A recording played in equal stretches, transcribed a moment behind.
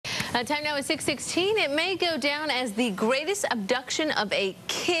Time now is 6:16. It may go down as the greatest abduction of a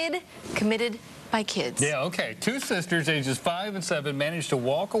kid committed by kids. Yeah, okay. Two sisters, ages 5 and 7, managed to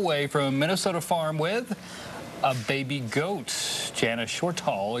walk away from a Minnesota farm with a baby goat. Jana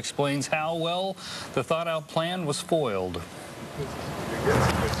Shortall explains how, well, the thought-out plan was foiled.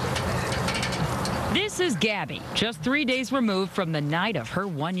 This is Gabby, just 3 days removed from the night of her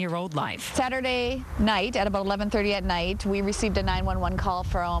one-year-old life. Saturday night at about 11:30 at night, we received a 911 call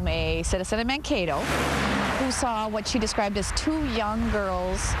from a citizen in Mankato who saw what she described as two young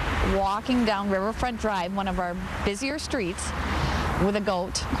girls walking down Riverfront Drive, one of our busier streets, with a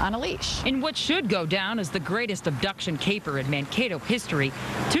goat on a leash. In what should go down as the greatest abduction caper in Mankato history,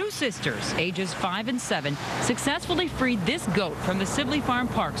 two sisters, ages 5 and 7, successfully freed this goat from the Sibley Farm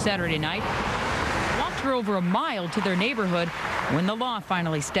Park Saturday night, walked her over a mile to their neighborhood when the law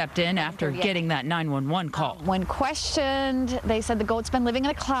finally stepped in after getting that 911 call. When questioned, they said the goat's been living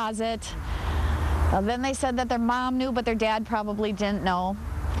in a closet. Then they said that their mom knew, but their dad probably didn't know.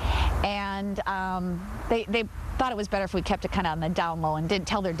 And they thought it was better if we kept it kind of on the down low and didn't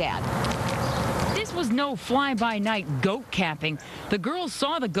tell their dad. This was no fly-by-night goat capping. The girls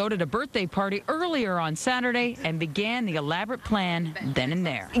saw the goat at a birthday party earlier on Saturday and began the elaborate plan then and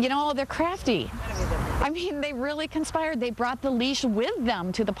there. You know, they're crafty. I mean, they really conspired. They brought the leash with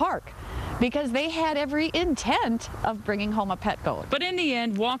them to the park because they had every intent of bringing home a pet goat. But in the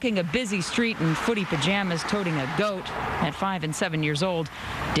end, walking a busy street in footy pajamas toting a goat at 5 and 7 years old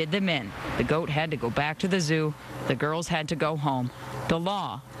did them in. The goat had to go back to the zoo. The girls had to go home. The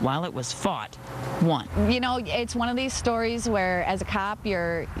law, while it was fought, won. You know, it's one of these stories where as a cop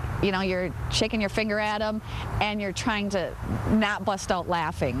you're shaking your finger at them and you're trying to not bust out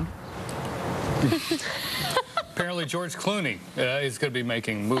laughing. Apparently George Clooney is going to be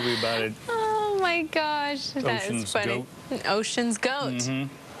making a movie about it. Oh my gosh, that is funny. Goat. Ocean's Goat.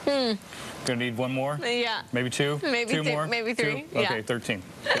 Gonna need one more? Yeah. Maybe two? Maybe two more? Maybe three. Two? Okay, yeah. 13.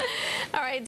 All right.